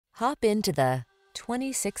Hop into the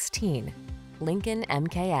 2016 Lincoln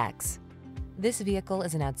MKX. This vehicle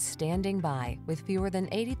is an outstanding buy with fewer than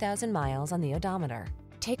 80,000 miles on the odometer.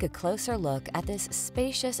 Take a closer look at this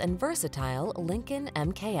spacious and versatile Lincoln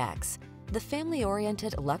MKX, the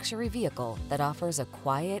family-oriented luxury vehicle that offers a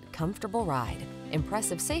quiet, comfortable ride,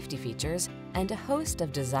 impressive safety features, and a host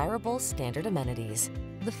of desirable standard amenities.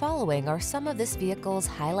 The following are some of this vehicle's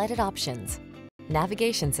highlighted options: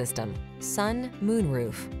 navigation system, sun,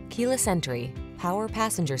 moonroof, keyless entry, power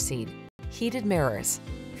passenger seat, heated mirrors,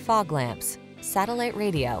 fog lamps, satellite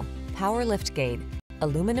radio, power liftgate,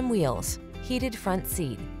 aluminum wheels, heated front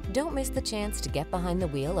seat. Don't miss the chance to get behind the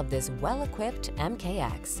wheel of this well-equipped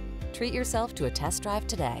MKX. Treat yourself to a test drive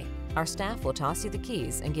today. Our staff will toss you the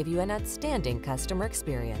keys and give you an outstanding customer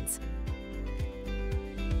experience.